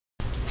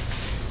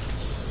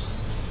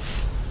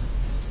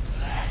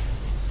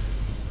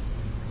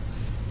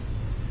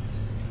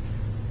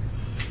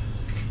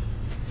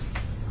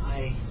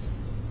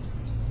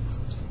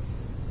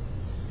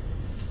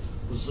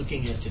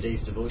looking at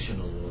today's devotion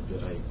a little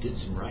bit. I did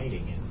some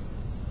writing, and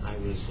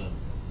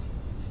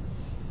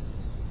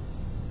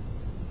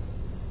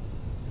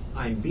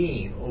I'm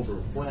being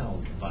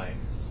overwhelmed by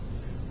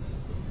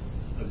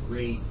a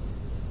great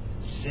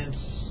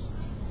sense,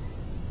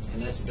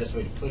 and that's the best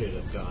way to put it,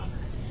 of God.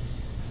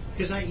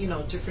 Because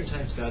different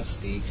times God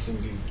speaks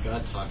and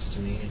God talks to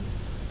me,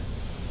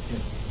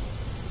 and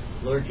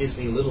Lord gives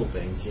me little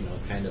things,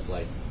 kind of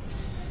like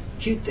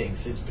cute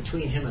things. It's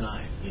between Him and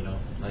I,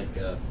 like,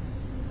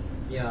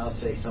 I'll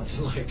say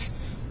something like,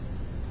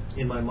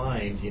 in my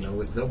mind,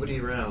 with nobody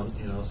around,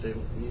 I'll say,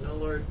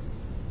 Lord,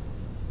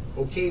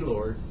 okay,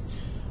 Lord,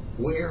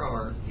 where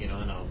are,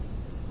 and I'll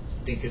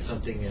think of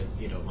something that,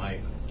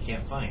 I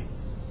can't find,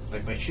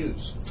 like my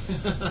shoes.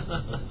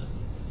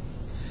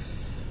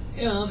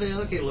 I'll say,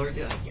 okay, Lord,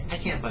 I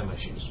can't find my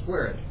shoes.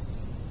 Where are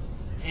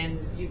they?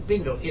 And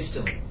bingo,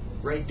 instantly,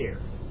 right there,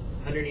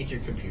 underneath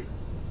your computer.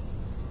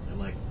 I'm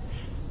like,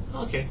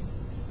 okay.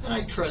 And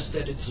I trust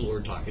that it's the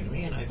Lord talking to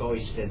me, and I've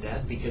always said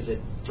that, because the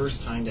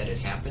first time that it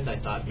happened, I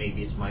thought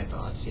maybe it's my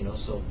thoughts,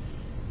 so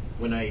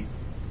when I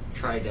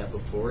tried that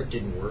before, it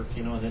didn't work,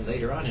 and then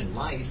later on in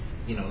life,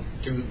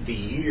 through the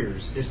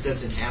years, this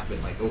doesn't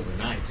happen like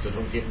overnight, so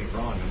don't get me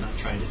wrong. I'm not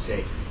trying to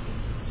say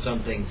some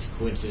things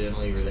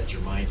coincidentally, or that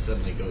your mind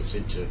suddenly goes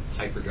into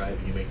hyperdrive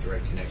and you make the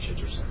right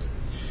connections or something.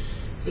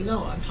 But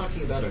no, I'm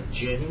talking about a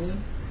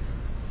genuine,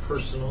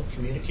 personal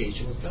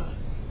communication with God.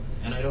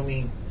 And I don't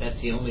mean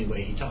that's the only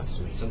way He talks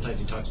to me. Sometimes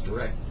He talks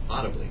direct,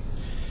 audibly.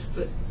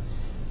 But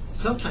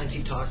sometimes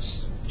He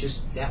talks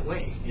just that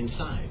way,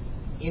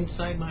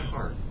 inside my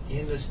heart,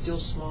 in a still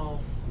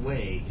small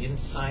way,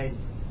 inside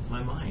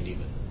my mind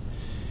even.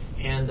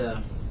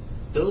 And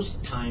those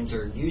times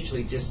are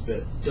usually just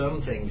the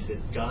dumb things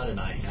that God and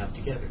I have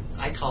together.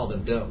 I call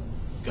them dumb.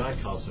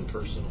 God calls them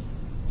personal.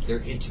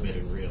 They're intimate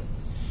and real.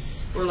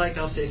 Or like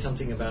I'll say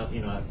something about,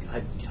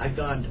 I've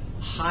gone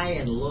high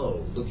and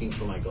low looking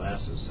for my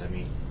glasses. I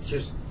mean,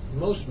 just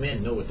most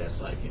men know what that's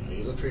like.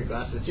 You look for your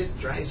glasses, it just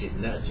drives you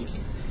nuts. You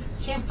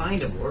can't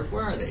find them, Lord.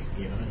 Where are they?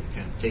 You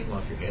kind of take them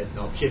off your head.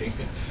 No, I'm kidding.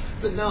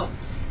 But no,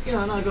 and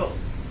I'll go.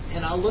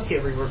 And I'll look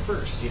everywhere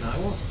first. I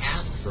won't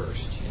ask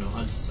first,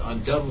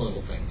 on dumb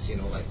little things,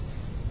 like,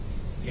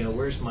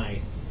 where's my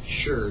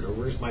shirt, or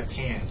where's my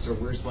pants, or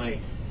where's my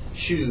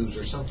shoes,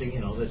 or something,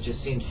 that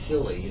just seems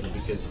silly,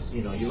 because,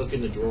 you look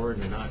in the drawer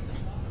and they're not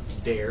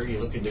there. You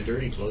look in the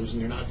dirty clothes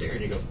and they're not there.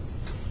 And you go,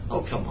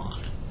 oh, come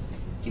on.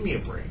 Give me a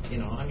break,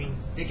 I mean,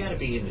 they got to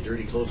be in the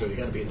dirty clothes, or they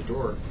got to be in the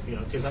drawer,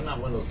 because I'm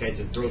not one of those guys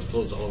that throws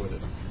clothes all over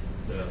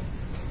the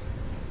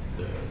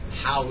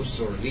house,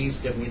 or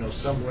leaves them,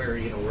 somewhere,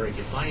 where I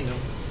can find them.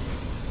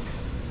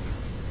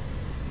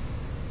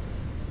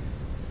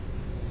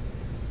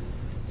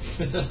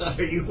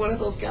 Are you one of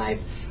those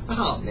guys?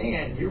 Oh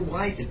man, your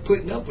wife is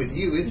putting up with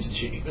you, isn't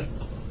she?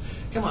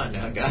 Come on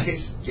now,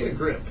 guys, get a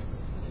grip.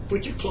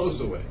 Put your clothes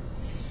away,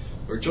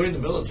 or join the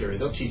military.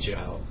 They'll teach you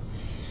how.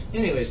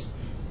 Anyways,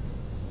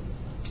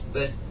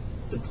 but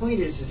the point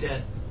is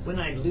that when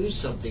I lose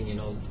something,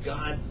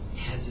 God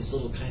has this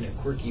little kind of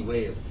quirky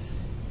way of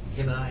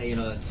Him and I,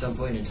 at some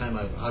point in time,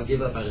 I'll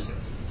give up.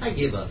 I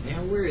give up,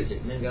 man. Where is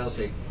it? And then God will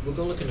say, well,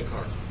 go look in the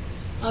car.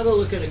 I'll go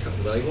look in the car.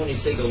 Well, He won't even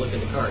say go look in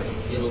the car.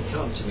 It'll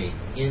come to me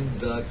in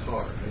the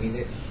car. I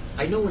mean,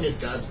 I know when it's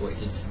God's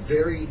voice. It's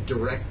very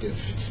directive.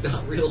 It's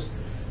not real.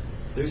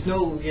 There's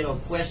no,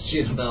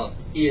 question about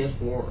if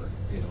or.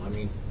 I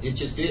mean, it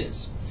just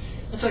is.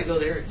 That's why I go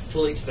there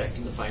fully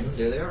expecting to find them.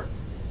 There they are.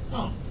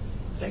 Oh,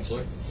 thanks,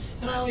 Lord.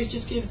 And I always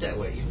just give it that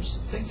way.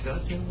 Thanks,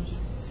 God.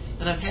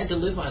 And I've had to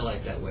live my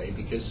life that way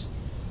because,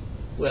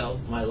 well,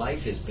 my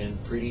life has been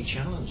pretty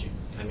challenging.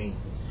 I mean,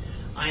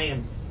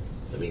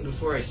 let me,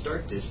 before I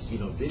start this,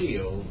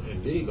 video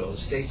and VidDevo,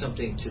 say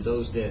something to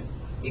those that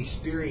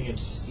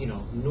experience,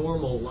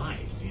 normal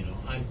life.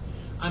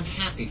 I'm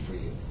happy for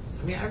you.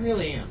 I mean, I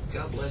really am.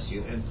 God bless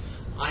you. And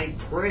I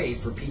pray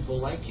for people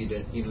like you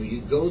that,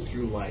 you go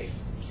through life.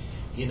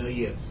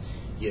 You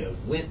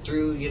went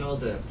through,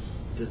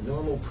 the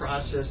normal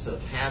process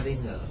of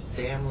having a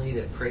family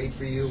that prayed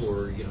for you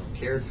or,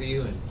 cared for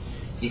you, and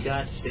you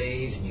got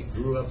saved and you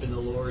grew up in the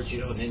Lord,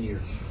 and then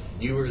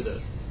you were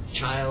the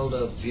child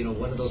of,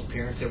 one of those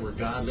parents that were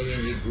godly,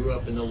 and you grew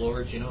up in the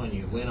Lord, and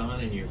you went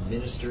on and you're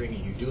ministering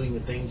and you're doing the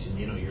things, and,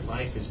 your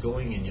life is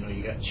going, and,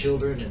 you got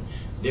children and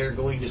they're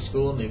going to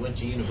school and they went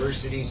to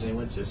universities and they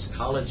went to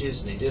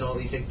colleges and they did all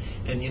these things,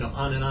 and,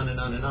 on and on and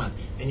on and on.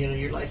 And,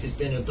 your life has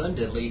been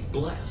abundantly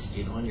blessed,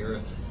 and you're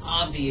an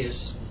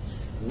obvious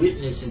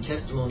witness and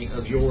testimony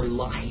of your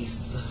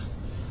life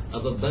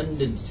of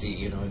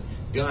abundancy, and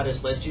God has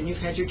blessed you, and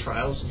you've had your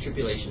trials and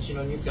tribulations,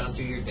 and you've gone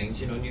through your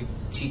things, and you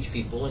teach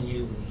people, and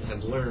you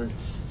have learned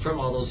from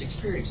all those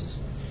experiences.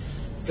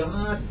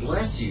 God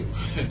bless you.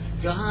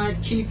 God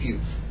keep you.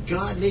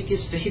 God make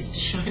His face to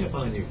shine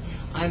upon you.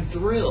 I'm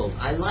thrilled.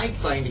 I like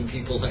finding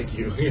people like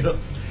you,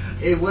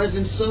 It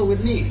wasn't so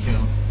with me,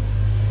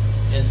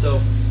 And so,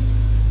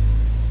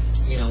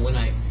 when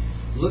I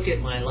look at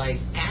my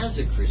life as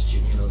a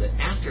Christian, that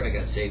after I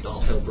got saved, all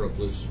hell broke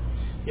loose.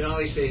 I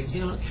always say, it's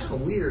kind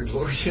of weird,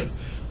 Lord.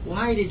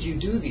 why did you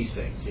do these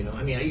things? You know,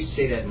 I mean, I used to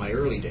say that in my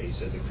early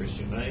days as a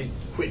Christian, but I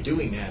quit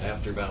doing that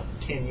after about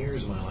 10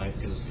 years of my life,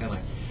 because it's kind of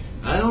like,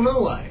 I don't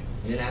know why.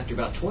 And then after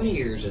about 20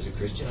 years as a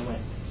Christian, I went,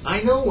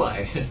 I know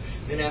why.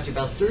 Then after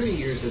about 30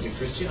 years as a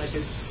Christian, I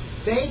said,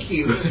 thank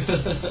you.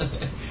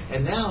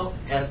 And now,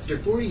 after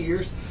 40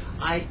 years,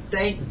 I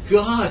thank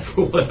God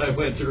for what I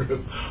went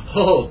through.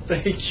 Oh,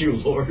 thank you,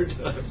 Lord.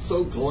 I'm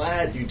so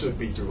glad you took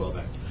me through all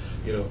that.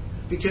 You know,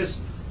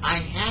 because I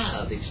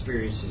have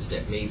experiences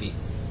that maybe,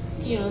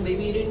 you know,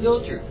 maybe you didn't go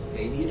through.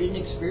 Maybe you didn't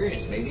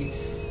experience. Maybe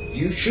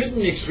you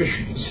shouldn't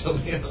experience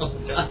them, you know,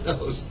 God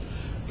knows.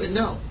 But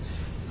no,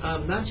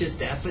 not just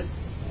that, but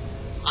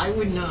I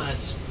would not,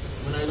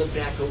 when I look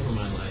back over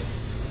my life,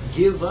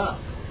 give up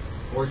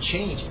or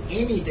change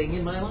anything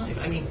in my life.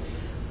 I mean,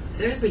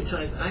 there have been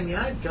times, I mean,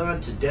 I've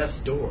gone to death's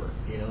door,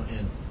 you know,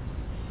 and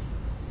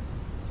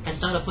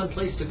that's not a fun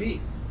place to be,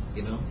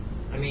 you know.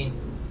 I mean,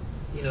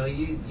 you know,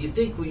 you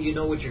think you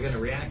know what you're going to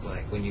react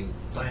like when you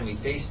finally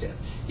face death.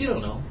 You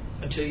don't know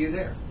until you're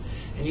there.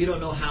 And you don't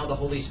know how the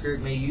Holy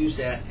Spirit may use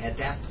that at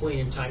that point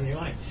in time in your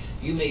life.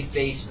 You may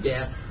face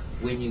death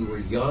when you were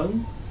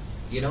young,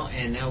 you know,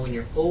 and now when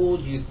you're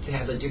old, you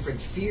have a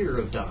different fear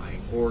of dying.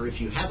 Or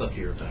if you have a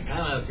fear of dying. I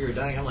don't have a fear of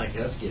dying. I'm like,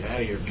 let's get out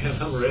of here,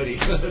 man. I'm ready.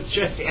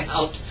 Check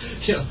out.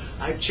 You know,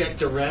 I've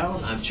checked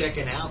around. I'm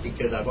checking out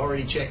because I've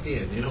already checked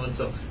in, you know, and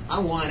so I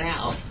want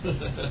out.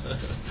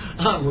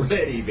 I'm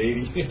ready,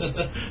 baby.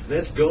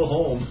 Let's go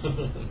home.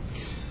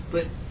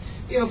 But,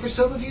 you know, for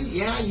some of you,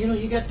 yeah, you know,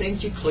 you got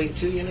things you cling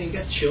to. You know, you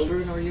got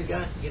children, or you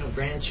got, you know,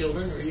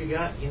 grandchildren, or you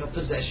got, you know,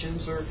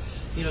 possessions, or,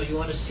 you know, you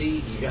want to see,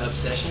 you got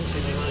obsessions,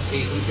 and you want to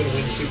see who's going to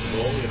win the Super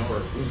Bowl, you know, or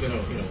who's going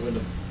to, you know, win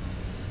the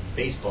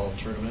baseball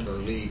tournament or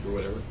league or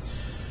whatever.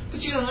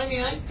 But, you know, I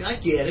mean, I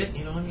get it.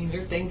 You know, I mean,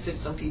 there are things that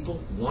some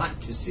people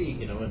want to see,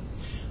 you know. And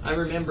I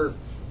remember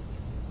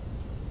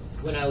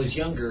when I was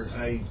younger,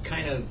 I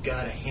kind of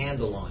got a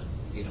handle on,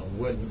 you know,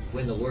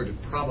 when the Lord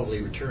would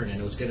probably return, and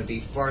it was going to be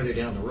farther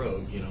down the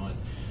road, you know. And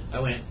I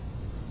went,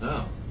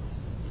 oh,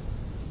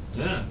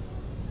 yeah.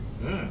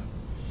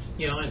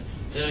 You know, and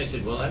then I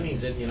said, well, that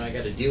means that, you know, I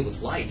got to deal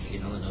with life, you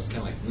know. And I was kind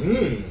of like,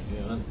 you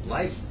know, and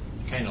life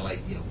kind of like,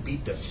 you know,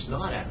 beat the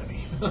snot out of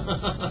me.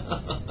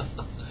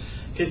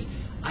 Because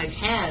I've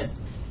had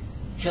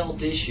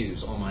health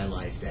issues all my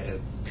life that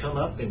have come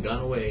up and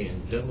gone away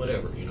and done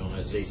whatever, you know,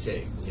 as they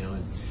say, you know.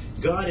 And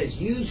God has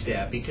used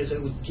that because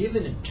it was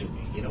given it to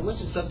me. You know, it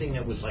wasn't something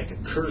that was like a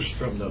curse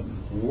from the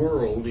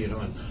world, you know,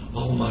 and,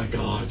 oh my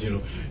God, you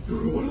know, you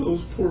were one of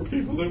those poor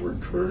people that were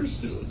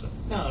cursed.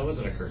 No, it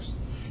wasn't a curse.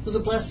 It was a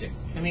blessing.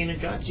 I mean,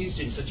 and God's used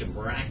it in such a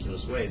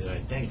miraculous way that I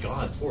thank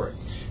God for it.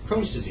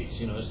 Crohn's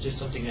disease, you know, it's just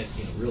something that,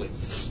 you know, really,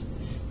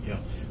 you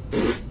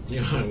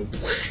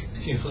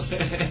know,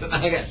 and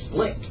I got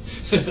slicked,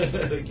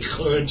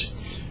 clenched,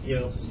 you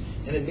know,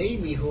 and it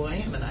made me who I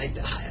am. And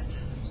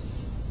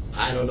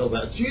I don't know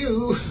about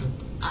you,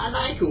 I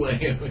like who I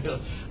am. You know,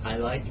 I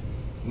like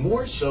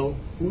more so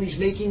who He's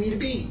making me to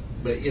be.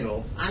 But, you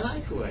know, I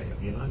like who I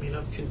am. You know, I mean,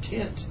 I'm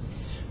content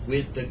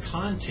with the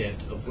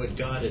content of what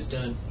God has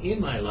done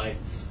in my life,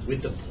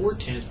 with the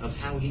portent of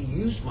how He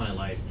used my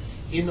life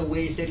in the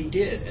ways that He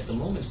did, at the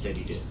moments that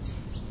He did.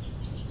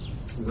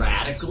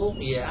 Radical,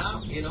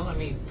 yeah, you know, I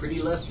mean, pretty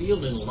left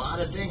field in a lot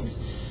of things.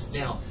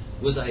 Now,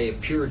 was I a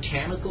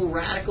puritanical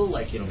radical,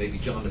 like, you know, maybe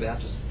John the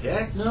Baptist?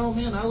 Heck no,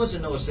 man, I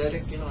wasn't no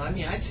ascetic, you know, I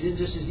mean, I'd sin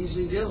just as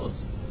easily as the other ones.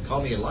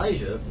 Call me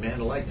Elijah,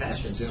 man of like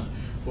passions, you know.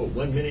 Well,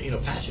 1 minute, you know,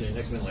 passionate,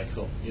 next minute, like,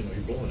 oh, you know,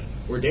 you're blowing it.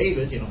 Or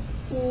David, you know,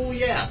 ooh,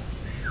 yeah,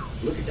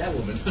 look at that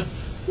woman.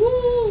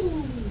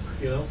 Woo,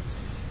 you know.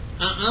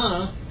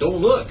 Don't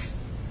look.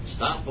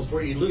 Stop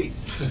before you leap.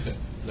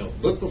 No,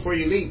 look before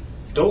you leap.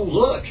 Don't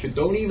look.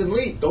 Don't even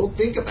leap. Don't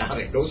think about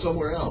it. Go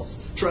somewhere else.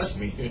 Trust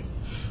me.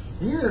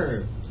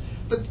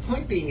 But the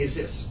point being is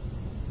this.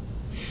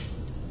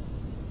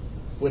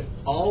 What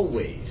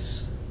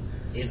always,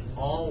 in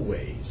all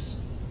ways,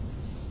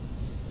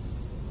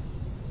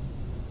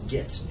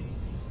 gets me,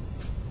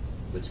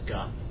 what's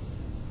got me,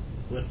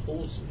 what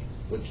holds me,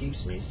 what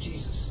keeps me is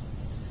Jesus.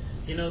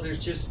 You know,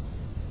 there's just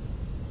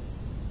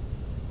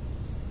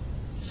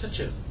such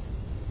a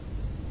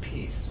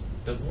peace,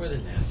 but more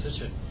than that,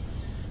 such a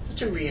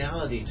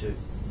reality to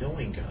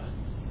knowing God,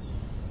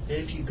 that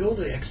if you go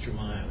the extra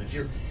mile, if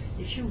you're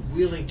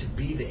willing to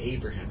be the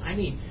Abraham, I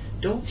mean,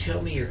 don't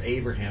tell me you're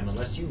Abraham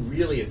unless you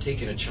really have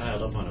taken a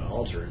child up on an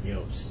altar and, you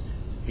know,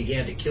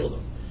 began to kill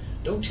them.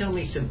 Don't tell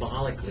me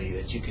symbolically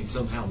that you can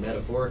somehow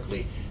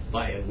metaphorically,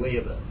 by a way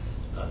of a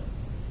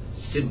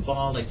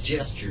symbolic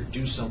gesture,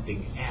 do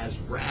something as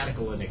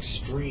radical and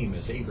extreme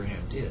as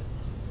Abraham did.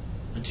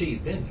 Until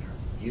you've been there,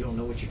 you don't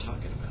know what you're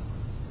talking about.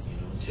 You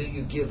know, until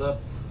you give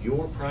up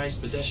your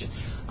prized possession.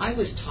 I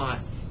was taught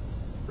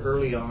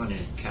early on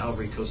in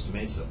Calvary, Costa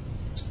Mesa,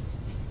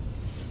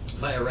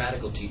 by a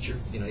radical teacher.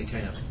 You know, he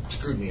kind of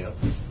screwed me up.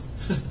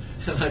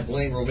 And I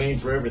blame Romaine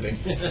for everything.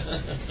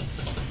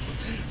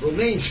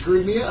 Romaine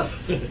screwed me up.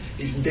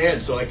 He's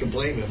dead, so I can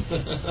blame him.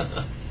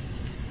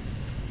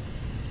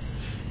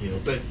 You know,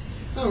 but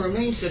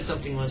Romaine said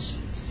something once.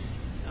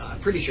 I'm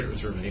pretty sure it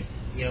was Romaine.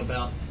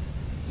 about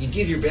you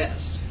give your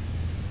best,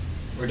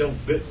 or don't.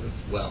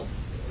 Well,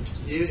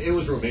 it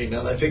was Romanian.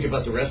 Now that I think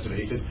about the rest of it,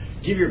 he says,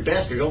 "Give your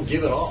best, or don't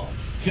give it all."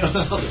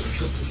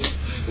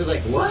 It was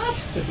like, what?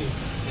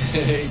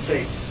 He'd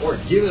say, or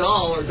give it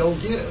all, or don't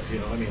give.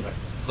 Like,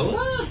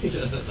 what?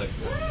 Like,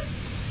 what?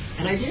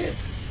 And I did.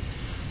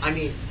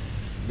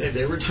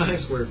 There were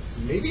times where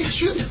maybe I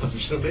should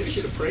have. Maybe I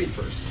should have prayed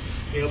first.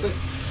 But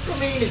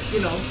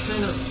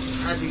kind of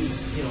had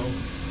these,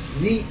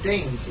 neat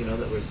things,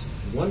 that was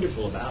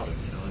wonderful about him.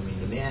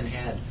 The man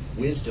had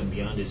wisdom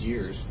beyond his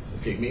years.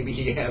 Okay, maybe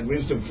he had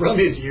wisdom from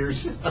his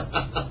years.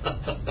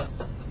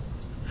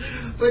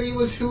 But he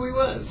was who he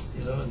was,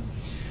 And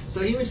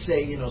so he would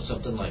say,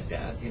 something like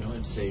that,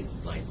 and say,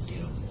 like,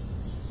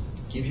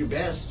 give your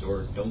best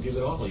or don't give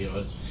it all,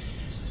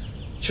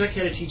 Chuck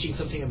had a teaching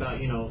something about,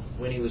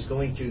 when he was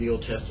going through the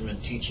Old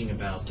Testament, teaching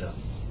about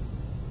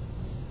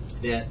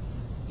that,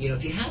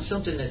 if you have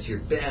something that's your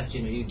best,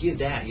 you give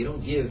that. You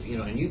don't give,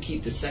 and you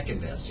keep the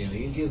second best.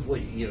 You give what,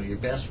 your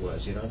best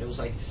was. And it was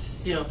like,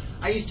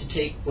 I used to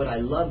take what I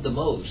loved the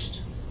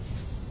most.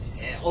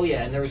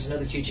 And there was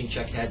another teaching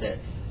Chuck had that,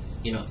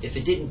 if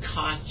it didn't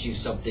cost you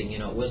something,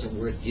 it wasn't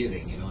worth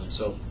giving. And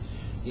so,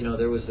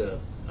 there was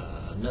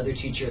another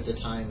teacher at the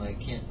time. I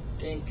can't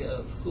think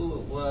of who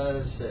it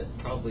was that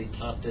probably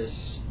taught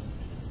this.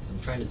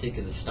 I'm trying to think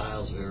of the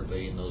styles of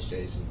everybody in those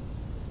days.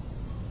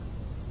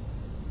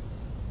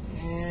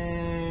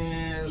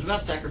 And it was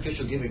about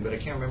sacrificial giving, but I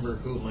can't remember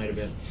who it might have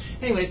been.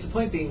 Anyways, the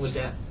point being was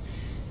that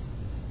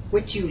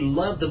what you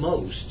love the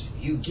most,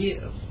 you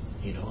give,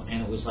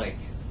 and it was like,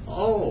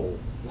 oh,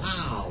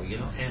 wow,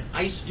 and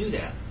I used to do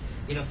that.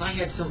 If I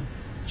had some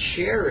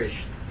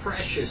cherished,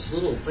 precious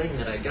little thing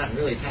that I'd gotten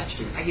really attached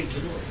to, I give it to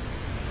the Lord.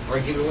 Or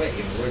I give it away,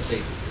 Lord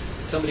say,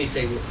 somebody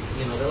say,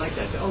 they like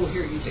that. I say, oh,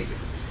 here, you take it.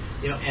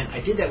 And I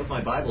did that with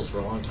my Bibles for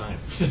a long time.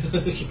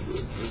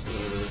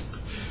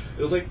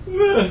 It was like,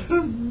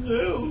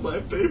 no, my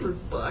favorite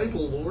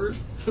Bible, Lord.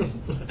 And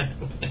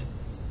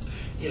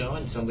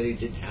somebody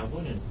didn't have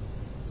one, and,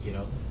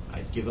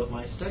 I'd give up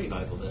my study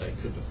Bible that I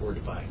couldn't afford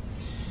to buy.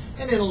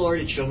 And then the Lord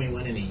had shown me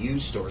one in a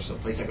used store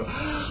someplace. I go,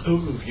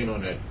 oh,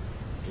 and I'd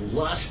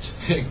lust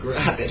and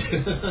grab it.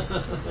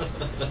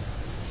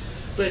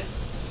 But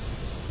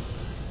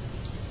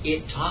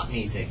it taught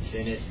me things,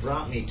 and it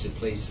brought me to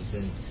places,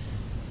 and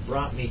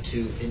brought me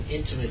to an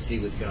intimacy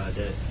with God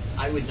that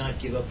I would not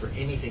give up for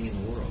anything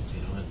in the world,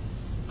 And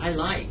I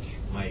like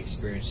my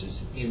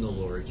experiences in the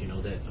Lord,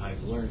 that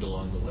I've learned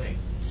along the way.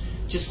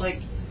 Just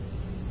like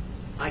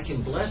I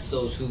can bless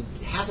those who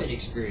haven't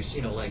experienced,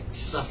 like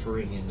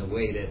suffering in the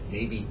way that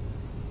maybe,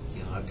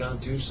 I've gone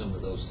through some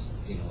of those,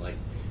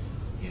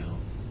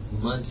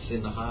 months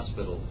in the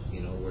hospital,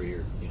 where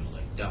you're,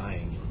 like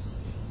dying,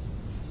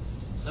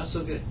 and, not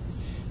so good.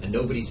 And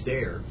nobody's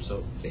there,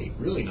 so hey,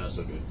 really not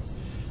so good.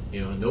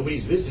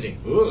 Nobody's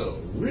visiting. Oh,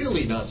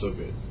 really not so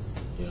good.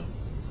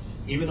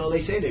 Even though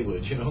they say they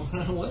would,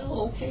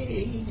 well,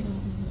 okay.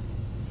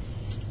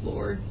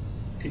 Lord,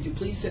 could you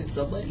please send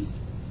somebody?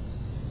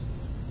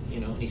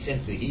 And he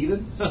sends the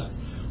heathen.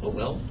 Oh,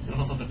 well,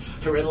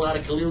 I read a lot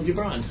of Khalil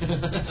Gibran.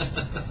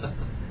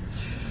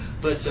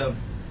 But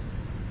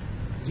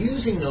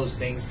using those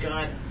things,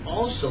 God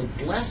also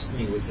blessed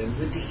me with them,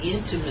 with the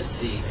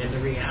intimacy and the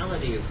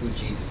reality of who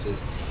Jesus is.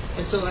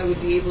 And so I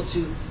would be able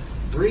to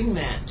bring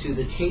that to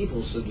the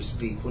table, so to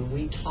speak, when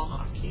we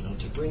talk,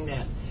 to bring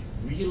that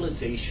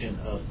realization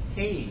of,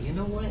 hey, you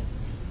know what?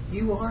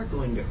 You are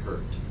going to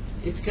hurt.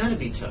 It's going to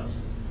be tough.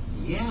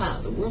 Yeah,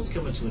 the world's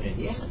coming to an end.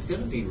 Yeah, it's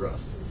going to be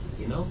rough.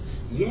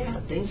 Yeah,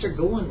 things are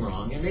going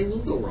wrong, and they will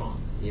go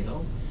wrong,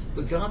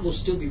 But God will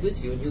still be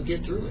with you, and you'll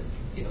get through it.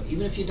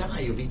 Even if you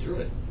die, you'll be through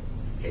it.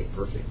 Hey,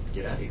 perfect.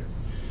 Get out of here.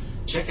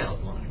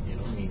 Checkout line,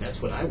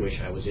 that's what I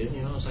wish I was in.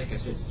 It's like I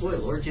said, boy,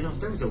 Lord, if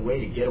there was a way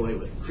to get away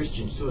with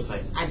Christian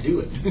suicide, I'd do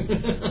it.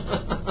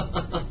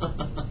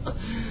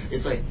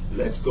 It's like,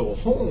 let's go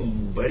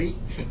home, buddy.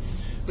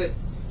 But,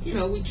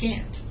 we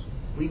can't.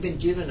 We've been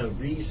given a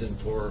reason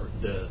for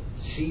the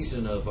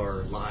season of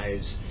our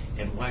lives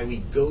and why we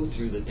go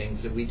through the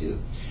things that we do.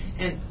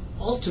 And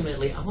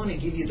ultimately, I want to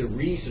give you the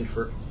reason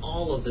for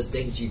all of the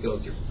things you go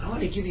through. I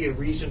want to give you a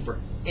reason for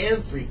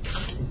every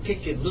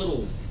cotton-picking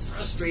little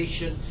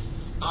frustration,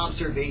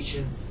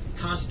 observation,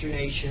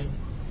 consternation,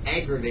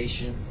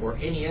 aggravation, or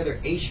any other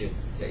Asian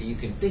that you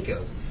can think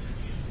of,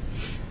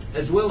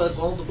 as well as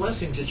all the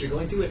blessings that you're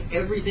going through and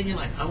everything in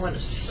life. I want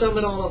to sum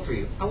it all up for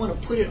you. I want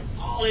to put it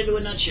all into a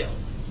nutshell.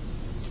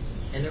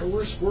 And there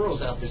were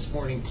squirrels out this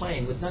morning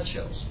playing with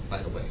nutshells,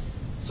 by the way.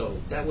 So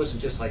that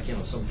wasn't just like,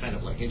 some kind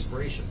of like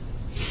inspiration.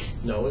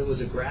 No, it was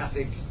a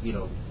graphic,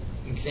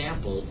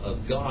 example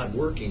of God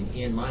working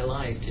in my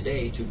life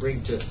today to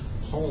bring to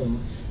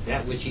home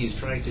that which He is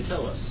trying to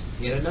tell us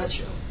in a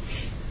nutshell.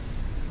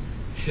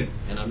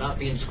 And I'm not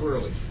being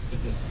squirrely.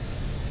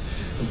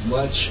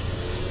 Much.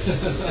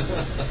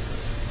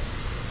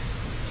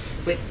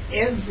 But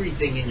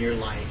everything in your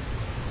life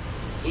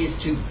is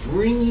to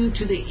bring you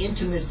to the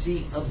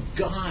intimacy of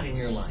God in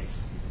your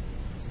life.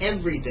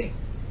 Everything.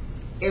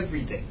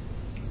 Everything.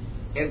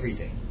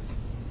 Everything.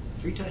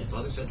 3 times,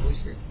 Father, Son, Holy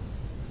Spirit.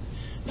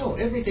 No,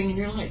 everything in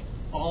your life.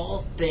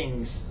 All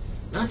things,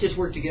 not just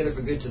work together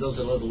for good to those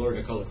that love the Lord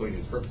and are called according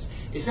to His purpose.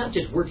 It's not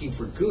just working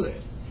for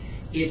good.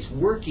 It's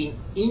working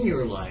in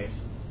your life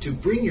to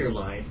bring your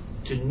life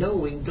to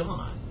knowing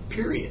God.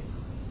 Period.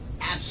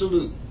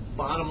 Absolute.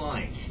 Bottom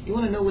line. You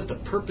want to know what the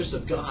purpose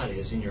of God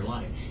is in your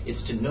life.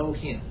 It's to know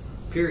Him.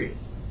 Period.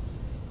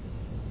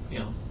 You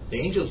know, the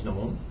angels know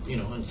Him, you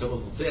know, and some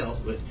of them fail,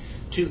 but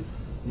to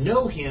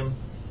know Him,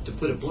 to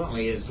put it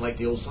bluntly, is like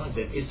the old song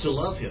said, is to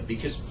love Him.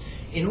 Because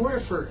in order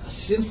for a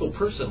sinful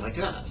person like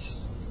us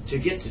to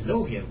get to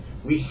know Him,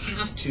 we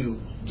have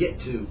to get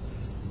to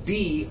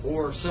be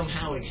or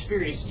somehow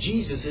experience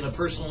Jesus in a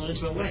personal and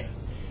intimate way.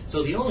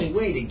 So the only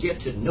way to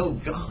get to know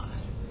God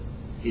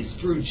is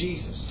through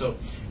Jesus. So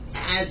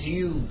as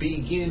you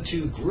begin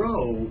to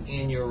grow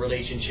in your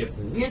relationship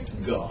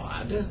with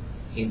God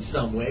in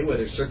some way,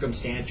 whether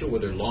circumstantial,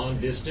 whether long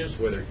distance,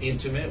 whether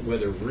intimate,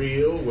 whether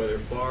real, whether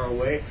far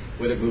away,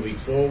 whether moving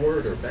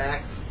forward or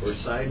back or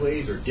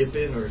sideways or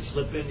dipping or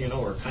slipping, you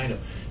know, or kind of,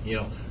 you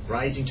know,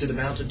 rising to the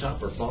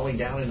mountaintop or falling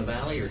down in the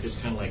valley, or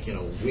just kind of like, you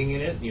know, winging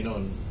it, you know,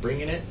 and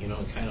bringing it, you know,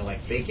 and kind of like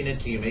faking it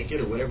till you make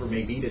it, or whatever it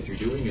may be that you're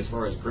doing as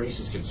far as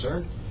grace is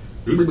concerned.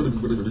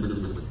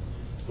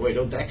 Boy,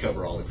 don't that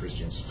cover all the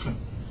Christians.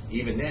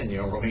 Even then, you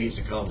know, Roman used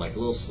to call them like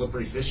little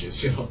slippery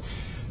fishes, you know.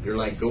 You're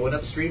like going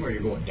upstream or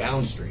you're going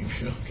downstream,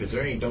 you know, because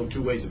there ain't no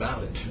 2 ways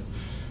about it.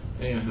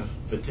 Yeah,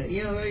 but,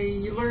 you know,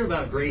 you learn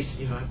about grace,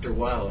 you know, after a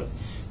while.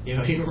 You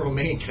know, even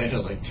Romaine kind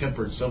of like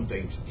tempered some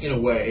things in a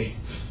way,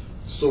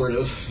 sort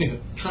of,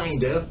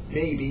 kind of,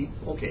 maybe,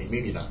 okay,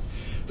 maybe not.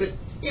 But,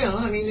 you know,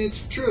 I mean,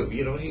 it's true.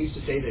 You know, he used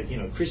to say that, you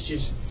know,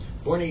 Christians,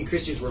 born-again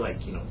Christians were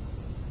like, you know,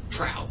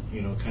 trout,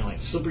 you know, kind of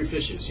like slippery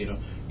fishes, you know.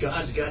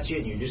 God's got you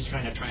and you're just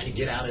kind of trying to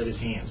get out of His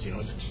hands, you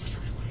know. It's like,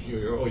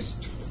 you're always,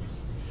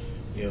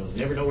 you know,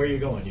 never know where you're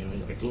going, you know,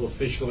 you're like a little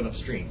fish going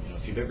upstream. You know,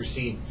 if you've ever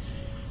seen,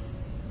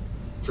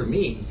 for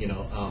me, you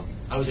know,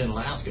 I was in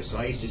Alaska, so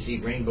I used to see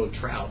rainbow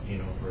trout, you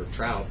know, or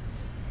trout,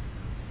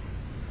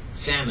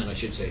 salmon, I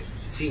should say.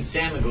 Seen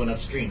salmon going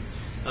upstream,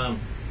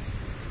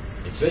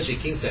 especially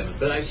king salmon.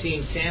 But I've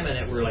seen salmon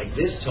that were like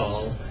this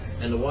tall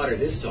and the water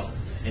this tall.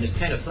 And it's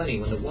kind of funny,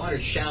 when the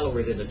water's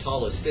shallower than the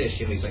tallest fish,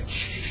 you know, he's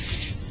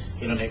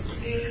like, you know,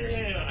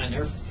 and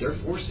they're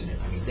forcing it.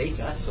 I mean, they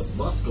got some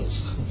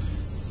muscles.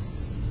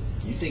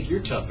 You think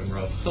you're tough and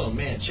rough? Oh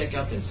man, check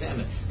out them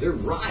salmon. They're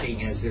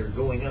rotting as they're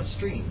going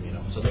upstream, you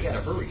know. So they got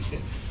to hurry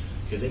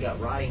because they got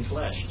rotting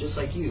flesh, just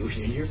like you.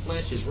 And your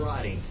flesh is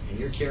rotting, and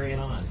you're carrying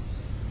on.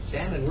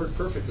 Salmon work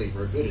perfectly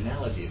for a good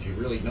analogy if you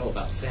really know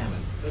about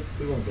salmon, but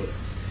we won't go there.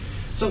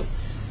 So,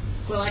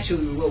 well,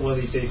 actually, we will one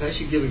of these days. I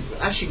should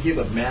give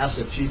a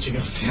massive teaching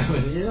on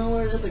salmon. You know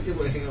what? That's a good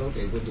way.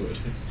 Okay, we'll do it.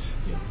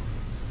 Yeah.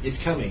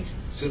 It's coming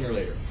sooner or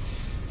later.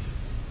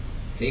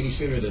 Maybe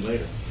sooner than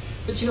later.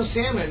 But you know,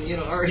 salmon, you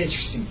know, are an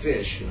interesting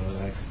fish. You know,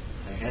 and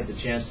I had the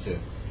chance to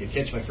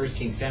catch my first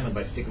king salmon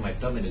by sticking my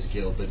thumb in his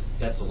gill, but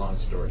that's a long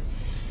story.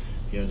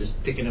 You know,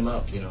 just picking him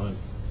up. You know, and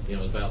you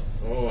know, about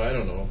I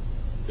don't know.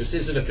 This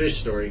isn't a fish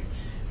story.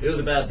 It was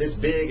about this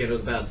big, and it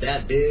was about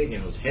that big,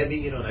 and it was heavy.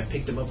 You know, and I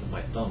picked him up with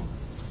my thumb.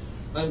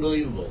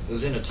 Unbelievable. It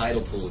was in a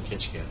tidal pool in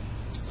Ketchikan.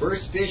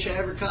 First fish I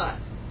ever caught.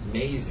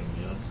 Amazing,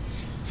 you know.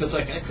 It's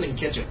like I couldn't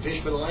catch a fish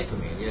for the life of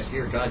me, and yet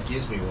here God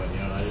gives me one. You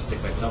know, and I just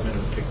stick my thumb in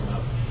and pick him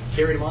up.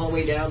 Carried him all the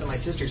way down to my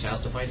sister's house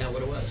to find out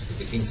what it was.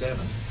 The king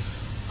salmon.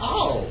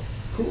 Oh,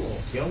 cool.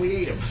 You know, we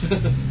ate him.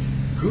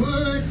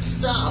 Good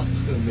stuff,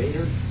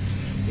 Maynard.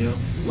 You know,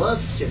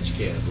 loved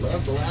Ketchikan,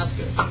 loved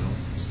Alaska. You know,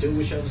 still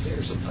wish I was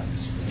there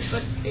sometimes.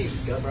 But hey,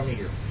 God brought me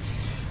here.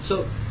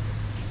 So,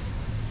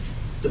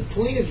 the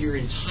point of your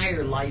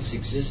entire life's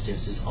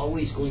existence is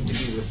always going to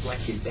be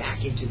reflected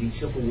back into these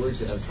simple words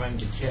that I'm trying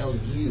to tell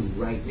you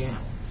right now.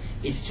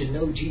 It's to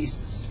know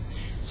Jesus.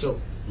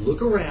 So,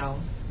 look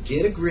around,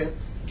 get a grip,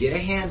 get a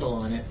handle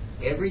on it.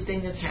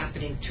 Everything that's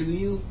happening to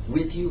you,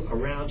 with you,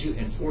 around you,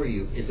 and for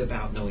you is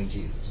about knowing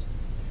Jesus.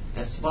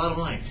 That's the bottom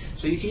line.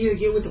 So you can either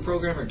get with the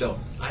program or don't.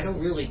 I don't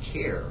really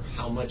care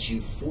how much you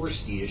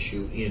force the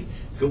issue in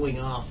going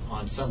off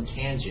on some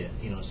tangent,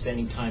 you know,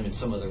 spending time in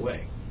some other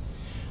way.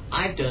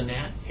 I've done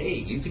that. Hey,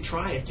 you could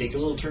try it. Take a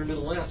little turn to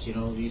the left. You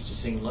know, we used to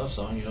sing a love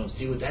song, you know, and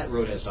see what that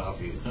road has to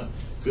offer you.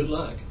 Good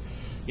luck.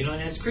 You know,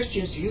 and as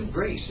Christians, you have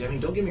grace. I mean,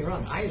 don't get me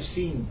wrong. I have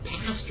seen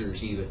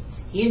pastors even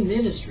in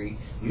ministry,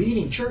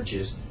 leading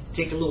churches,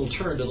 take a little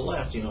turn to the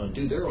left, you know, and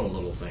do their own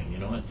little thing, you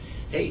know. And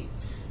hey,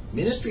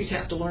 ministries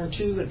have to learn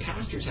too, and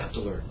pastors have to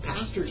learn.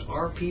 Pastors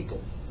are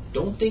people.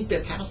 Don't think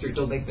that pastors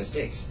don't make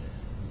mistakes.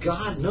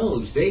 God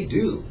knows they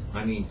do.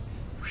 I mean,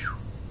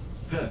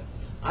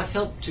 I've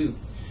helped to,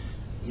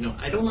 you know,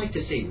 I don't like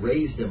to say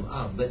raise them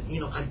up, but, you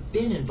know, I've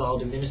been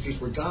involved in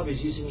ministries where God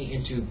was using me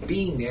into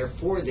being there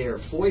for their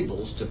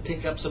foibles to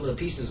pick up some of the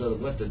pieces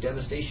of what the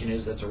devastation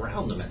is that's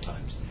around them at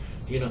times.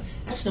 You know,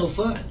 that's no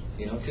fun,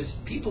 you know, because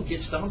people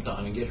get stomped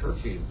on and get hurt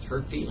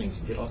feelings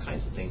and get all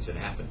kinds of things that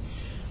happen.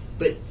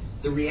 But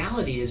the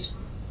reality is,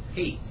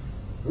 hey,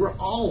 we're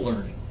all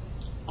learning,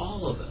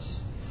 all of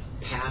us.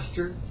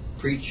 Pastor,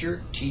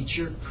 preacher,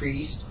 teacher,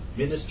 priest,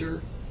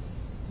 minister,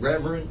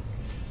 reverend,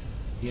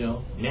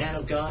 man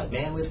of God,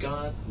 man with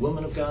God,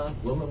 woman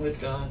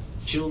with God,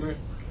 children.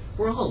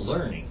 We're all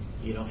learning,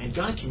 and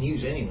God can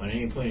use anyone at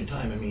any point in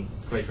time. I mean,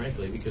 quite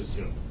frankly, because,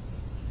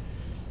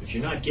 if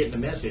you're not getting the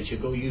message, he'll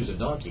go use a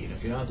donkey. And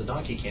if you're not, the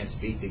donkey can't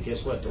speak, then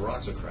guess what? The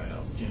rocks will cry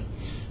out.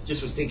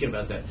 Just was thinking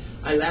about that.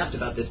 I laughed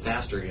about this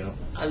pastor,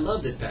 I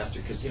love this pastor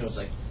because, it's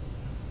like,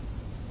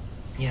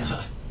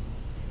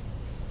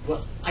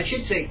 well, I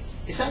should say,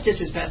 it's not just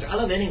this pastor. I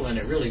love anyone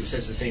that really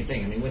says the same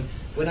thing. I mean,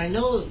 when I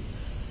know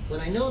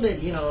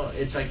that,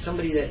 it's like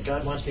somebody that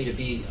God wants me to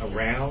be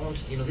around,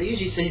 they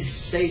usually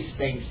say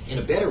things in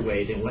a better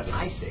way than what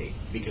I say,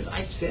 because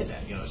I've said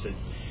that, I said,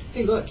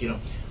 hey, look,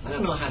 I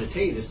don't know how to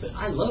tell you this, but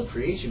I love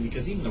creation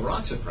because even the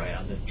rocks will cry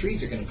out and the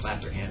trees are going to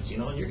clap their hands, and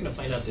you're going to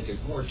find out that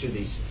there's more to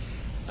these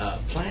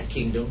plant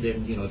kingdom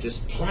than,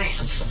 just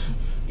plants.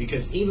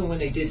 Because even when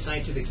they did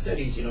scientific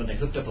studies, they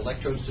hooked up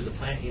electrodes to the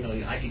plant,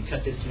 I could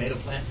cut this tomato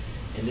plant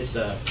and this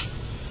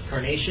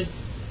carnation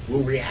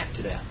will react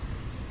to that.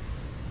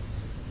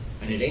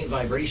 And it ain't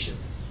vibration.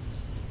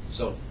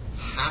 So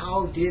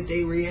how did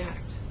they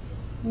react?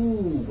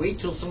 Ooh, wait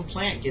till some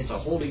plant gets a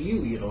hold of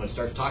you, and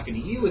starts talking to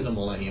you in the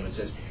millennium and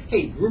says,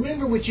 hey,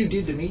 remember what you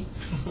did to me?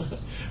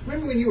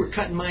 Remember when you were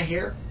cutting my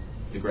hair?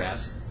 The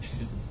grass.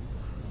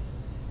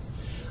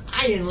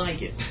 I didn't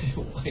like it.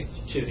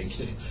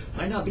 Kidding.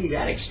 Might not be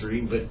that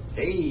extreme, but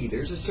hey,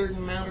 there's a certain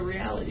amount of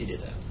reality to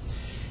that.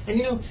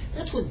 And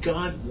that's what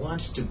God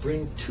wants to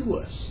bring to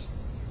us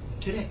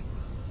today.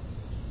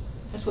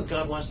 That's what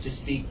God wants to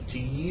speak to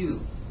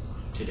you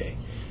today.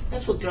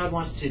 That's what God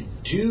wants to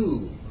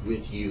do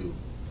with you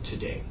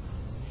today.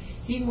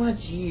 He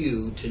wants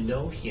you to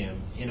know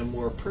Him in a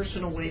more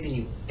personal way than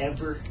you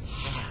ever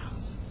have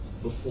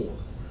before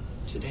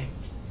today.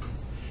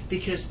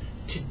 Because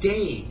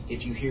today,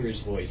 if you hear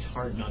His voice,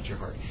 harden not your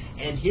heart.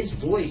 And His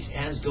voice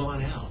has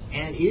gone out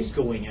and is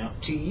going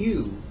out to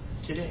you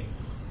today.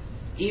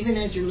 Even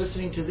as you're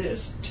listening to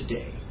this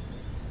today,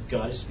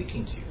 God is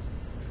speaking to you.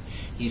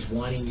 He's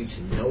wanting you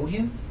to know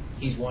Him.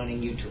 He's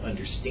wanting you to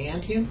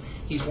understand Him.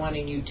 He's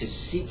wanting you to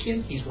seek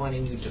Him. He's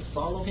wanting you to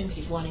follow Him.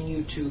 He's wanting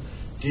you to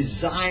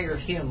desire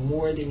Him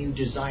more than you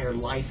desire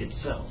life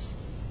itself.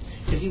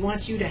 Because He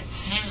wants you to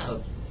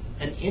have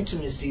an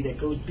intimacy that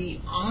goes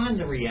beyond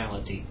the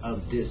reality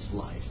of this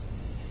life.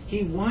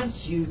 He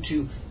wants you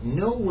to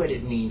know what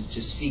it means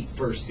to seek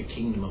first the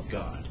kingdom of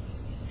God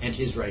and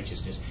His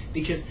righteousness.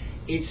 Because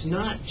it's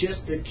not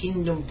just the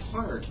kingdom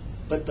part,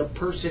 but the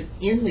person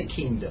in the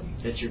kingdom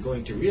that you're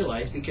going to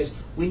realize, because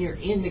when you're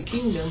in the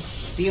kingdom,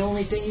 the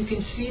only thing you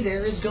can see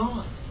there is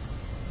God.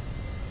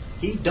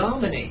 He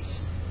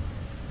dominates.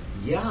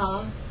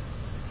 Yeah.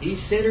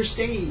 He's center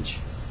stage.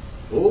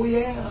 Oh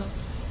yeah.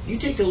 You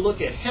take a look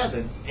at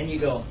heaven and you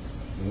go,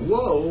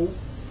 whoa,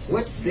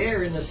 what's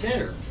there in the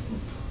center?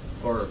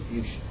 Or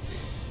you should.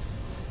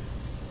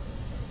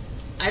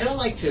 I don't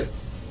like to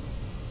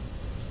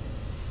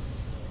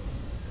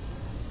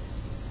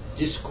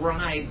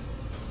describe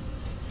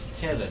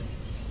heaven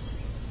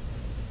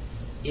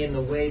in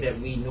the way that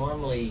we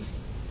normally,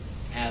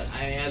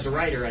 as a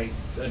writer, I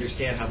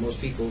understand how most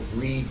people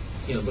read,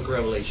 Book of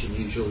Revelation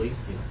usually,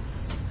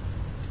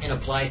 and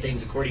apply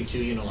things according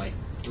to, like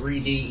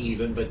 3D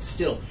even, but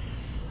still,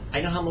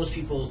 I know how most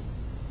people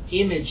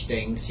image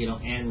things,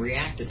 and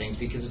react to things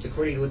because it's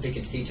according to what they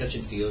can see, touch,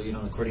 and feel,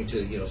 according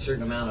to, a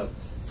certain amount of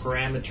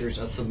parameters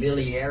of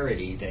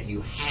familiarity that you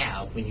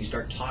have when you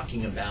start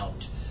talking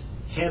about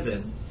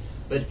heaven.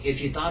 But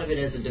if you thought of it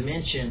as a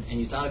dimension and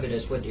you thought of it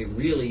as what it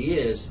really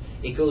is,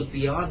 it goes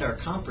beyond our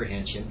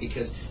comprehension,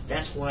 because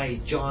that's why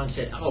John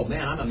said, oh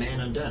man, I'm a man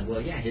undone. Well,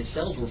 yeah, his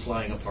cells were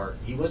flying apart.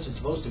 He wasn't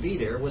supposed to be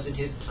there. It wasn't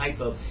his type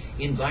of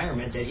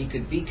environment that he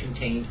could be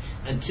contained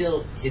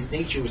until his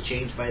nature was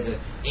changed by the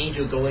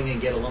angel going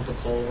and get a lump of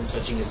coal and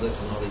touching his lips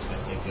and all these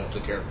kind of things.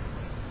 Took care of him.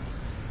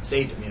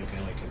 Saved him, kind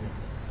of like him.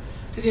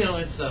 Because,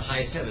 it's the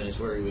highest heaven is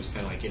where he was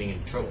kind of like getting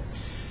into trouble.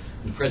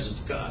 In the presence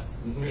of God.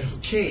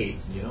 Okay,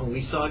 we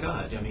saw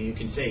God. I mean, you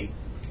can say,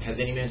 has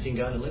any man seen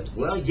God and lived?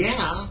 Well,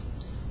 yeah.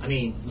 I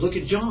mean, look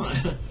at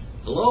John.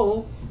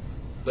 Hello?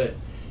 But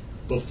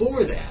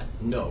before that,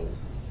 no.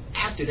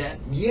 After that,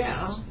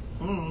 yeah.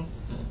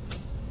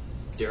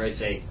 Dare I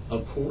say,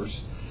 of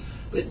course.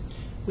 But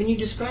when you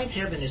describe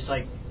heaven, it's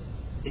like,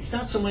 it's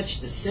not so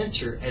much the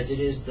center as it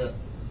is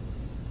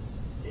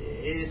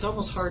it's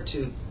almost hard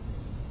to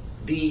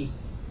be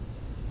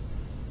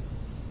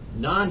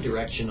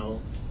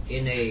non-directional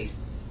in a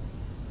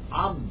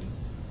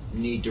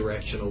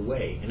omnidirectional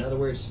way. In other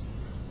words,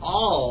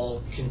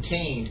 all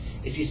contained.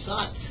 If you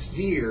saw a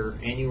sphere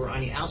and you were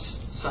on the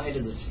outside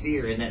of the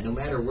sphere, and that no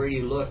matter where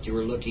you looked, you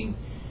were looking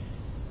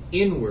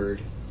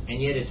inward,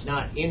 and yet it's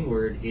not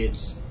inward,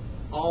 it's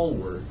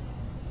allward,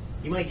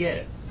 you might get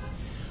it.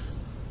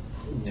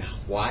 Now,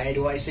 why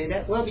do I say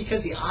that? Well,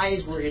 because the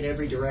eyes were in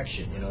every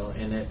direction,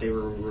 and that they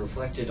were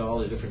reflected all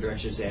the different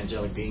directions of the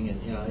angelic being,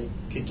 and, I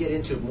could get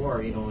into it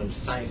more, in a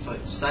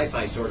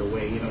sci-fi sort of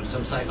way.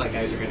 Some sci-fi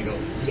guys are going to go,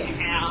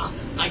 yeah,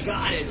 I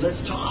got it,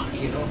 let's talk,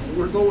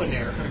 we're going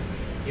there.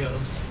 You know,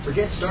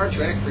 forget Star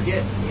Trek,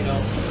 forget, you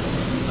know,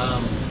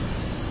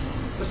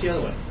 what's the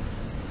other one?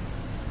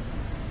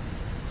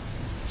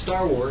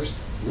 Star Wars.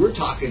 We're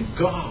talking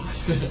God.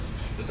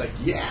 It's like,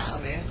 yeah,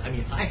 man. I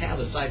mean, I have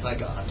a sci-fi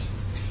God.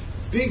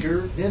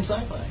 Bigger than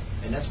sci-fi.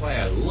 And that's why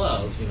I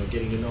love, you know,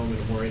 getting to know him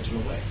in a more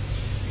intimate way.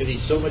 Because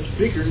he's so much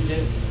bigger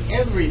than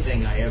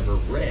everything I ever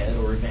read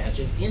or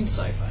imagined in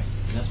sci-fi.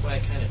 And that's why I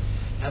kind of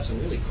have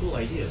some really cool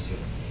ideas, you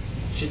know.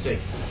 I should say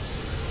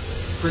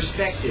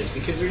perspectives,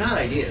 because they're not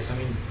ideas. I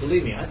mean,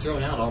 believe me, I've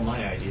thrown out all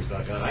my ideas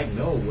about God. I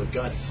know what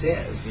God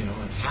says, you know,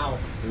 and how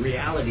the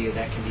reality of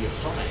that can be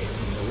applied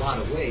in a lot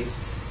of ways,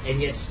 and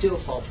yet still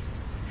fall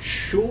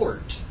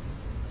short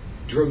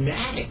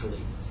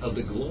dramatically of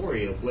the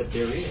glory of what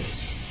there is.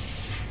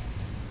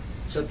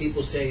 Some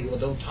people say, well,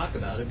 don't talk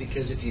about it,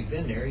 because if you've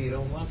been there, you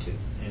don't want to.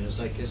 And it's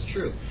like, it's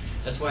true.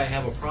 That's why I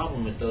have a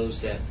problem with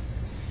those that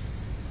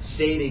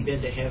say they've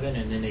been to heaven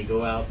and then they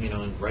go out, you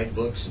know, and write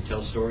books and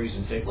tell stories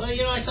and say, well,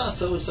 you know, I saw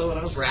so-and-so and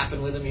I was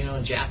rapping with him, you know,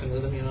 and japping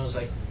with him, you know. It's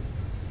like,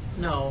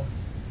 no,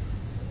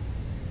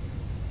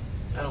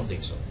 I don't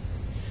think so.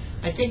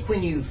 I think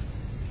when you've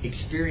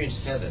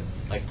experienced heaven,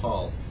 like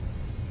Paul,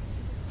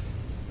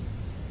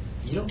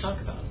 you don't talk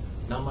about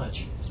it, not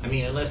much. I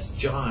mean, unless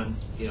John,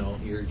 you know,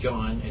 you're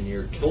John and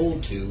you're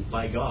told to,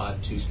 by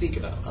God, to speak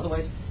about it.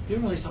 Otherwise, you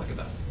don't really talk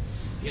about it.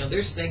 You know,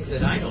 there's things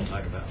that I don't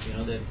talk about, you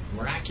know, that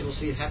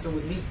miraculously have happened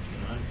with me,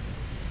 you know.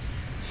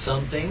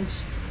 Some things,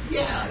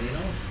 yeah, you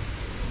know,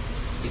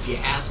 if you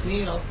ask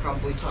me, I'll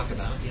probably talk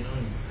about, you know,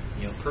 and,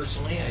 you know,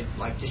 personally, I'd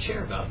like to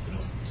share about, you know,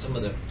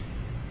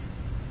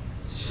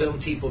 some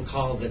people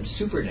call them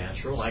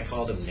supernatural, I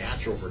call them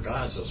natural for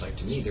God, so it's like,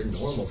 to me, they're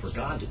normal for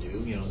God to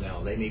do, you know.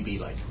 Now, they may be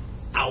like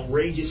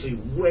outrageously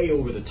way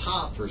over the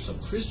top for some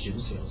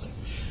Christians, you know, it's like,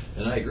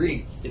 and I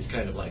agree, it's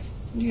kind of like,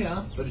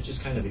 yeah, but it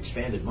just kind of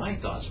expanded my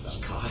thoughts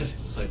about God.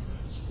 It's like,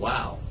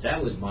 wow,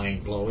 that was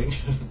mind-blowing,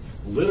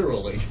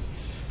 literally,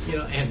 you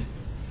know, and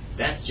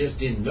that's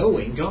just in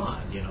knowing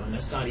God, you know, and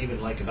that's not even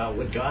like about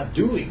what God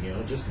doing, you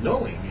know, just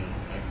knowing, you know,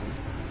 like,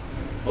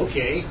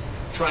 okay,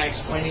 try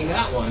explaining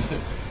that one.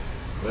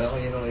 Well,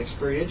 you know,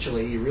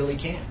 experientially, you really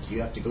can't.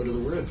 You have to go to the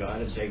Word of God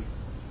and say,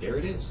 there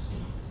it is, you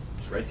know,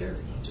 it's right there,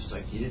 you know, just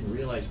like you didn't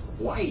realize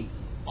quite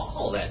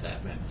all that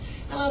meant.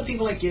 And a lot of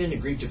people like get into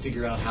Greek to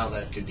figure out how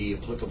that could be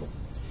applicable.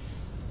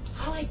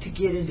 I like to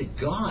get into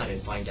God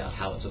and find out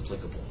how it's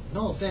applicable.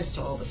 No offense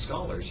to all the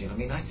scholars, you know. I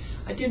mean, I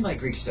did my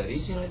Greek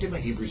studies, you know, I did my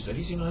Hebrew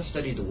studies, you know, I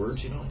studied the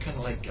words, you know, kind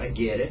of like, I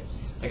get it.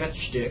 I got the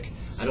shtick.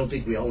 I don't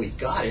think we always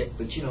got it,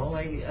 but, you know,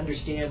 I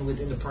understand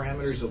within the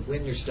parameters of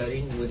when they're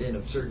studying within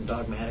a certain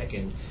dogmatic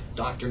and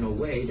doctrinal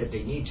way that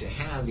they need to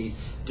have these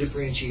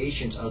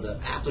differentiations of the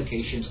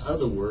applications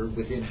of the word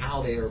within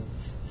how they are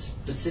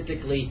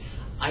specifically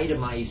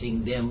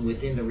itemizing them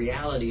within the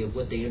reality of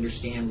what they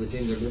understand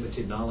within their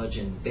limited knowledge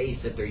and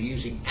base that they're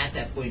using at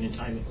that point in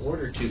time in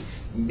order to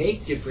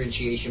make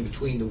differentiation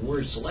between the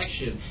word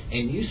selection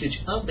and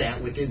usage of that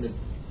within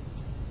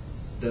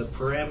the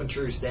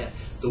parameters that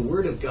the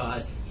Word of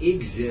God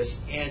exists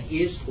and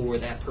is for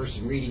that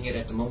person reading it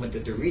at the moment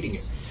that they're reading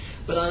it.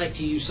 But I like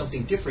to use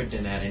something different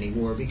than that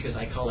anymore, because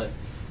I call it,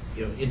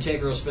 you know,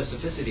 integral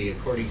specificity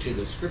according to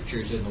the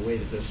Scriptures and the way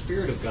that the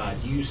Spirit of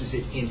God uses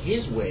it in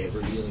His way of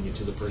revealing it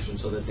to the person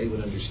so that they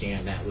would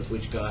understand that with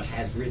which God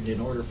has written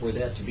in order for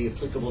that to be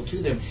applicable to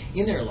them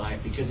in their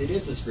life, because it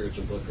is a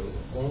spiritual book,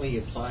 only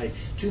applied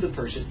to the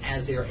person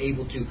as they are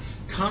able to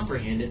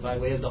comprehend it by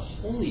way of the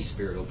Holy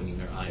Spirit opening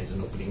their eyes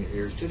and opening their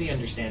ears to the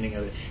understanding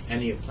of it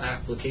and the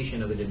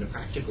application of it in a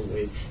practical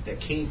way that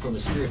came from a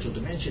spiritual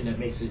dimension that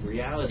makes it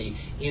reality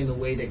in the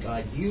way that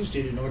God used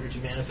it in order to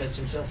manifest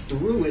Himself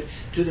through it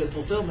to the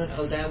fulfillment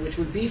of that which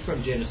would be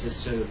from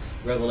Genesis to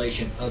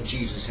Revelation of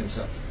Jesus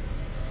Himself.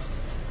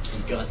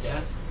 You got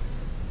that?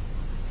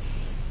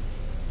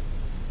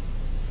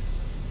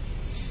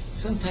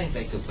 Sometimes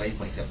I surprise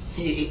myself.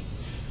 They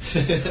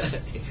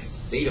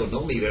don't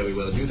know me very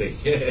well, do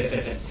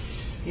they?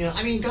 You know,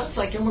 I mean, God's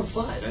like Elmer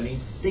Fudd. I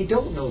mean, they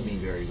don't know me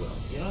very well.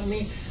 You know what I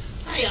mean?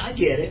 I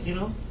get it, you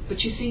know.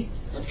 But you see,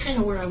 that's kind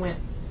of where I went,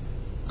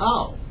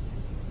 oh,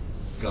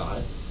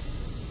 God,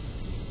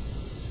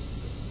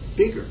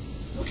 bigger.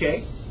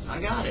 Okay, I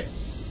got it.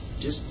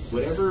 Just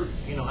whatever,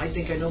 you know, I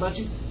think I know about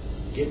you,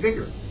 get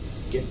bigger.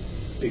 Get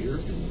bigger.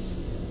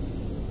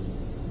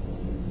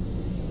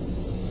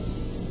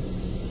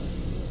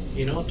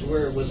 You know, to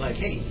where it was like,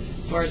 hey,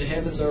 as far as the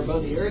heavens are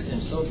above the earth,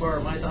 and so far are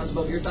my thoughts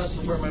above your thoughts,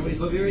 so far are my ways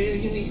above your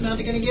ways, you're not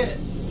going to get it.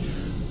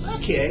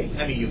 Okay,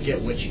 I mean, you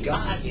get what you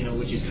got, you know,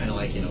 which is kind of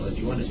like, you know, if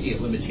you want to see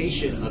a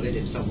limitation of it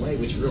in some way,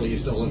 which really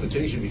is no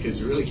limitation because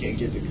you really can't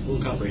get the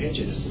full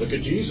comprehension, just look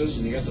at Jesus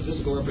and you got the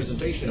physical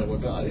representation of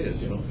what God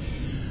is, you know.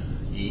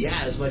 Yeah,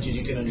 as much as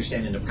you can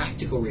understand in the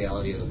practical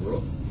reality of the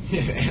world.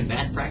 And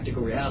that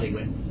practical reality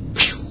went,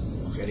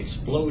 and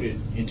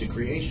exploded into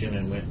creation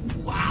and went,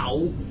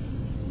 wow,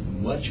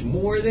 much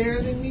more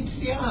there than meets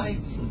the eye.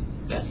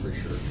 That's for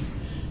sure.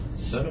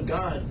 Son of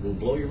God will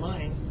blow your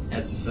mind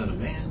as the Son of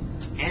Man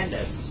and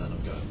as the Son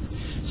of God.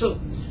 So,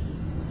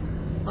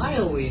 I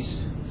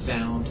always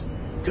found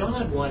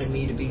God wanted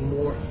me to be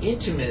more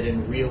intimate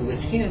and real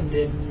with Him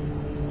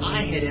than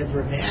I had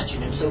ever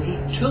imagined. And so He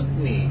took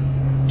me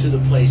to the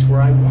place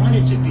where I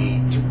wanted to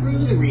be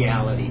through the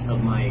reality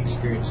of my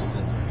experiences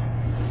in life.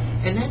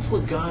 And that's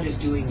what God is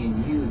doing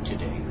in you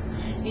today.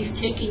 He's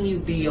taking you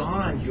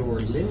beyond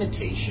your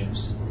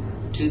limitations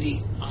to the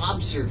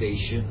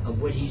observation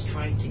of what He's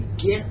trying to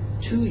get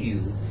to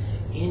you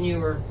in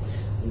your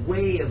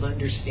way of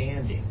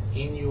understanding,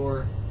 in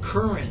your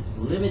current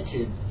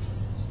limited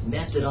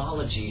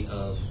methodology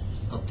of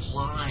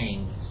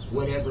applying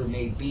whatever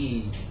may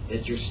be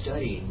that you're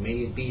studying.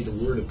 May it be the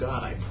Word of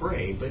God, I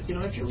pray. But,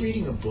 if you're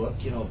reading a book,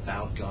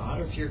 about God,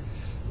 or if you're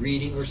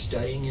reading or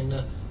studying in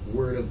the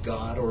Word of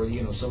God, or,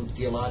 some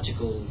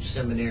theological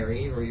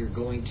seminary, or you're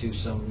going to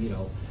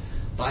some,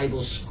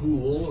 Bible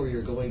school, or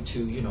you're going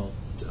to,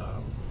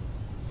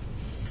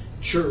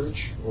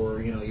 church,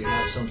 or, you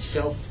have some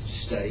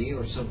self-study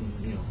or some,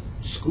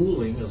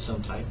 schooling of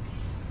some type,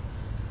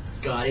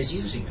 God is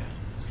using that.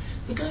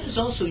 But God is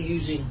also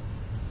using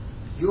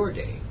your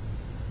day,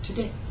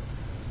 today,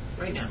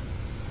 right now,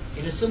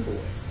 in a simple way.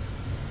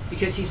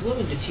 Because He's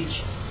willing to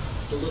teach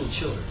the little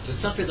children, to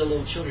suffer the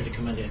little children to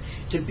come in,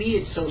 to be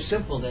it so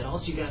simple that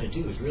all you got to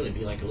do is really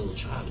be like a little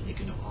child and you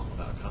can know all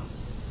about God.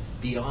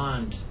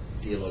 Beyond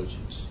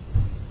theologians.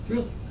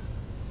 Really.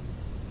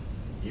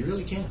 You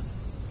really can.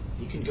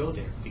 You can go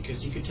there.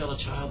 Because you can tell a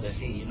child that,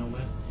 hey, you know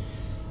what?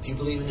 If you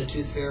believe in the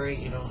tooth fairy,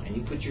 and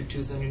you put your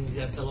tooth underneath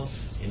that pillow,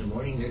 in the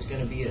morning there's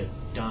going to be a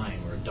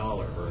dime or a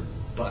dollar or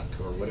a buck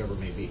or whatever it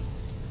may be.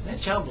 And that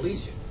child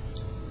believes you.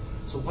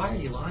 So why are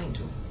you lying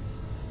to him?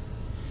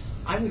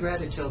 I would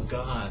rather tell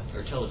God,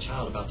 or tell a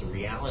child about the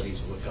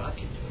realities of what God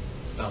can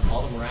do, about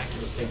all the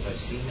miraculous things I've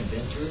seen and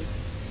been through,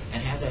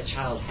 and have that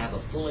child have a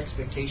full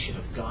expectation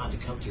of God to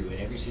come through in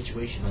every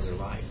situation of their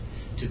life,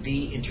 to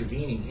be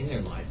intervening in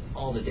their life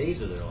all the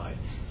days of their life,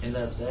 and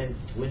that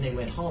when they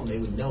went home they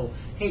would know,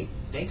 hey,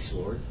 thanks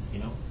Lord,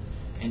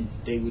 and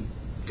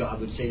God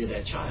would say to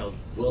that child,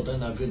 well done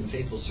thou good and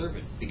faithful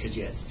servant, because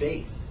you had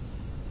faith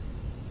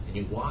and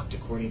you walked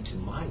according to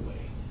my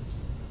way,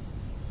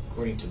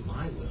 according to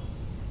my will,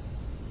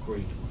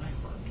 according to my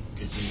heart,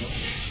 because you know me.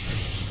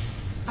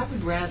 I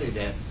would rather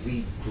that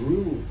we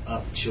grew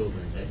up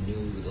children that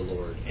knew the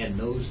Lord and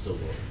knows the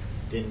Lord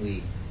than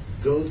we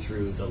go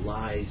through the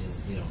lies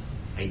and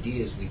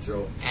ideas we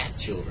throw at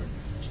children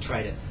to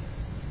try to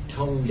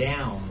tone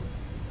down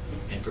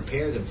and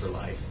prepare them for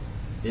life,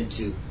 than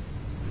to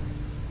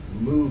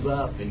move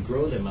up and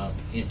grow them up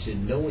into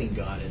knowing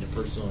God in a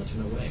personal,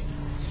 intimate way.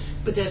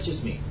 But that's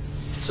just me.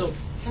 So,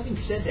 having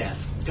said that,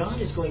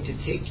 God is going to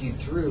take you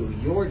through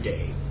your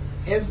day,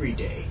 every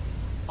day,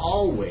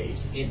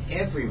 always, in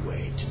every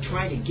way, to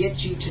try to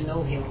get you to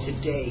know Him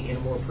today in a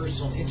more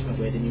personal, intimate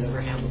way than you ever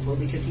have before,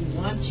 because He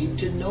wants you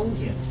to know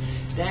Him.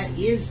 That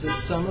is the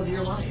sum of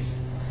your life.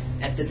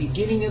 At the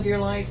beginning of your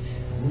life,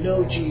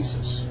 know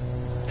Jesus.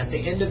 At the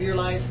end of your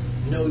life,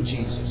 know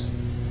Jesus.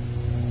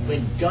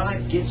 When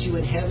God gets you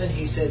in heaven,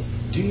 He says,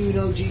 do you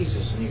know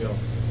Jesus? And you go,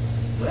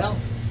 well,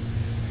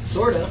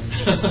 sort of.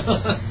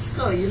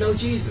 No, you know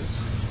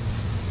Jesus.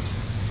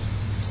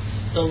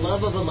 The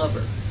love of a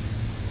lover.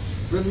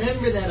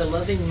 Remember that a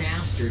loving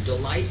master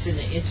delights in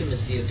the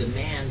intimacy of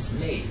demands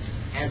made,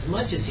 as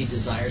much as he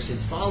desires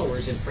his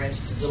followers and friends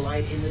to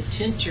delight in the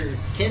tender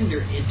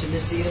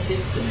intimacy of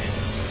his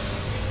demands.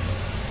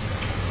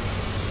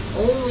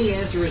 Only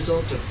as a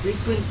result of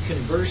frequent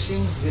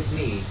conversing with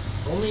me,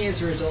 only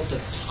as a result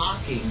of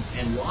talking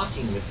and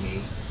walking with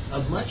me,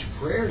 of much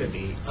prayer to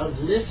me, of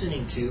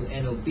listening to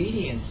and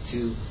obedience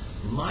to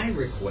my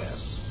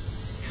requests,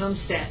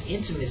 comes that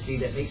intimacy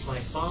that makes my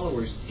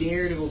followers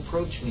dare to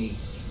approach me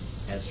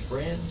as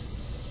friend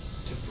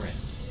to friend.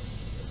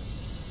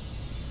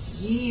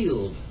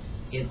 Yield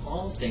in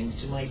all things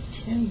to my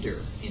tender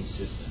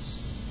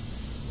insistence.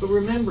 But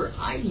remember,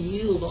 I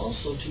yield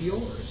also to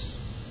yours.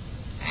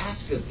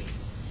 Ask of me,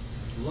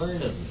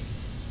 learn of me,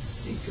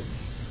 seek of me.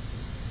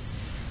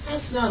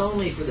 Ask not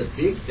only for the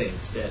big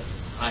things that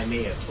I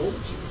may have told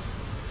you,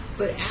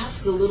 but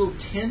ask the little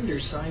tender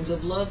signs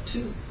of love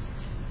too.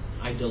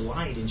 I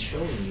delight in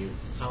showing you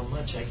how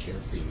much I care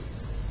for you.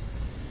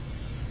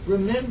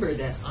 Remember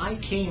that I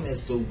came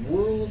as the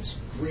world's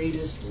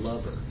greatest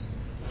lover.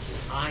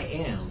 I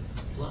am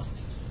love.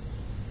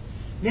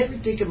 Never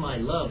think of my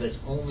love as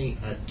only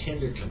a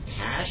tender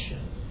compassion,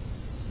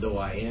 though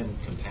I am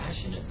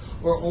compassionate,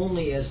 or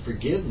only as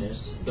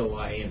forgiveness, though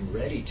I am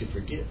ready to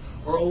forgive,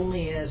 or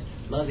only as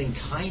loving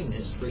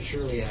kindness, for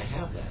surely I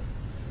have that.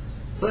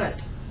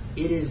 But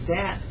it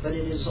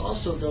is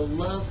also the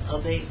love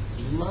of a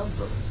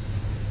lover,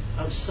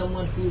 of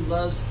someone who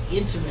loves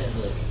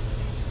intimately,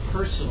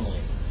 personally,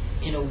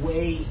 in a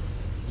way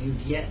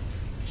you've yet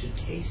to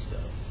taste of.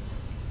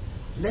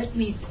 Let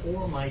me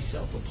pour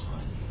myself upon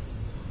you.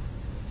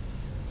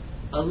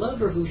 A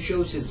lover who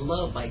shows his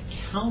love by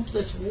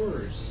countless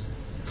words,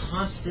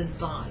 constant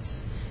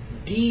thoughts,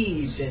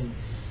 deeds, and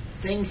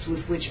things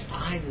with which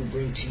I will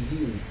bring to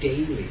you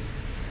daily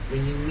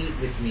when you meet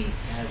with me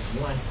as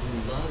one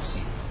who loves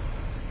you.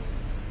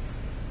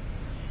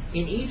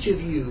 In each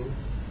of you,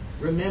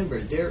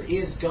 Remember, there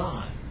is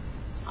God.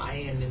 I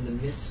am in the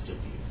midst of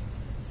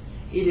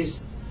you. It is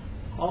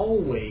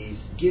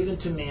always given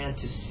to man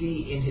to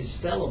see in his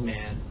fellow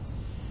man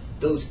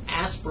those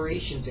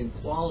aspirations and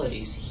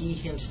qualities he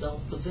himself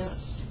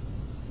possessed.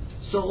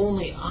 So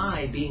only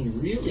I,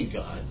 being really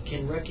God,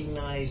 can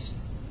recognize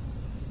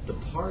the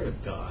part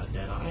of God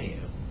that I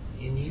am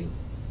in you,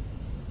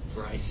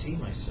 for I see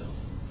myself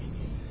in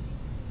you.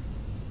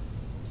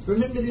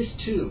 Remember this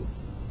too,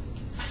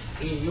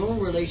 in your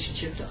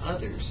relationship to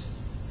others,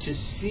 to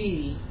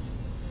see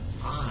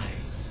I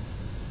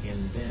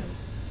in them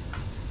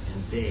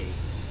and they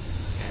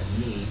have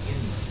me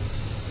in them.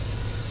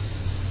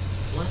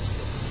 Bless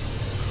them,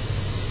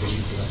 for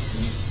you bless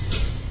me.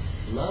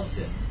 Love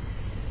them,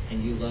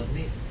 and you love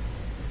me.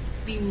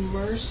 Be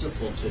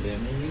merciful to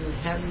them, and you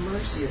have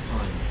mercy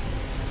upon me.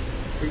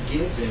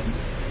 Forgive them,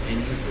 and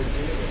you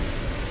forgive them.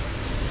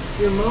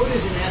 Your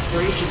motives and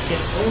aspirations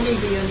can only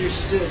be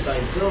understood by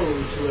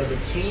those who have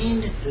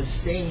attained the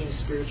same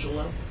spiritual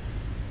level.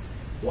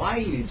 Why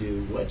you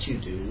do what you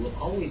do will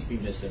always be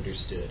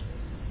misunderstood,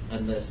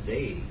 unless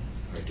they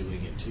are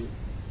doing it too.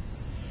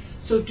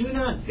 So do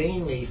not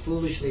vainly,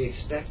 foolishly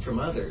expect from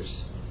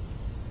others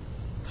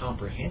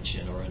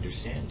comprehension or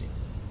understanding,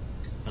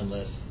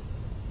 unless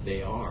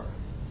they are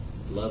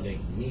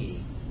loving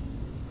me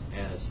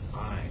as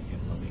I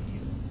am loving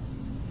you.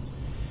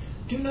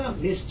 Do not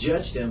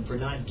misjudge them for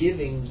not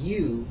giving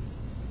you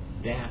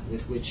that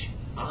with which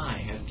I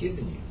have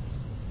given you.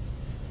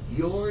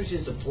 Yours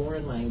is a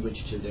foreign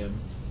language to them.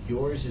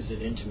 Yours is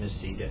an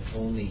intimacy that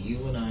only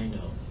you and I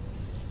know.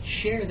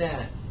 Share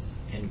that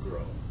and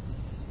grow.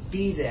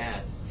 Be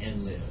that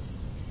and live.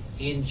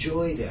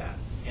 Enjoy that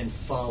and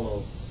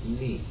follow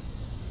me,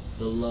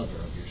 the lover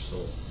of your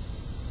soul.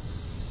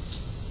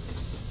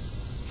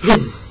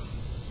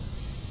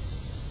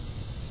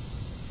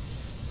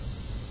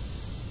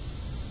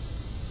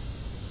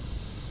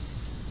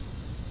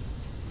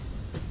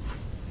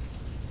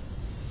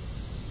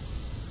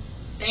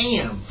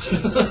 Damn!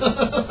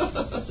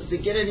 Does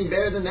it get any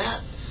better than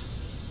that?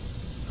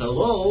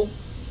 Hello?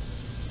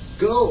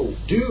 Go,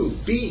 do,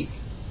 be.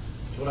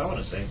 That's what I want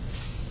to say.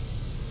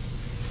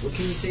 What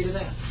can you say to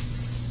that?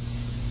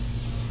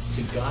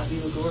 To God be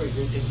the glory,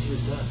 great things he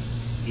has done.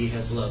 He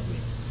has loved me.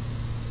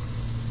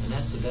 And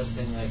that's the best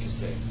thing I can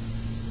say.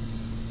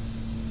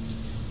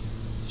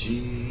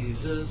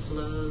 Jesus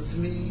loves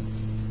me,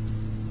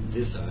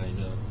 this I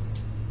know.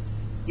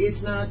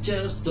 It's not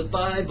just the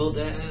Bible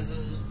that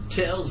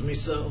tells me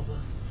so.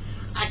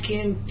 I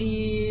can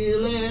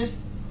feel it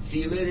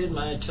in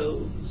my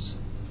toes.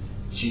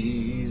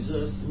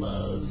 Jesus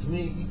loves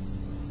me,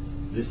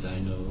 this I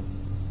know.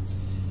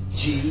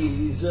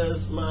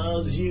 Jesus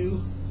loves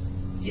you,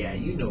 yeah,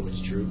 you know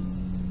it's true.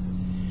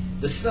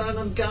 The Son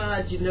of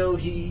God, you know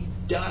he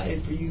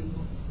died for you.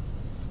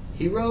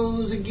 He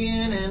rose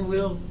again and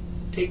will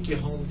take you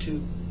home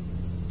too.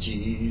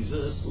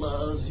 Jesus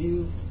loves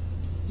you,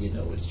 you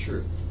know it's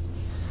true.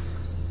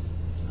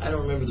 I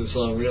don't remember the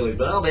song really,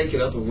 but I'll make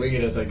it up and wing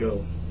it as I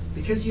go.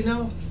 Because, you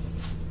know,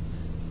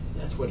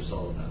 that's what it's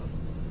all about.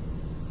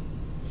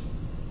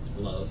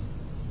 Love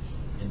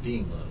and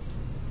being loved.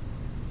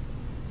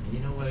 And you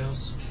know what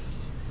else?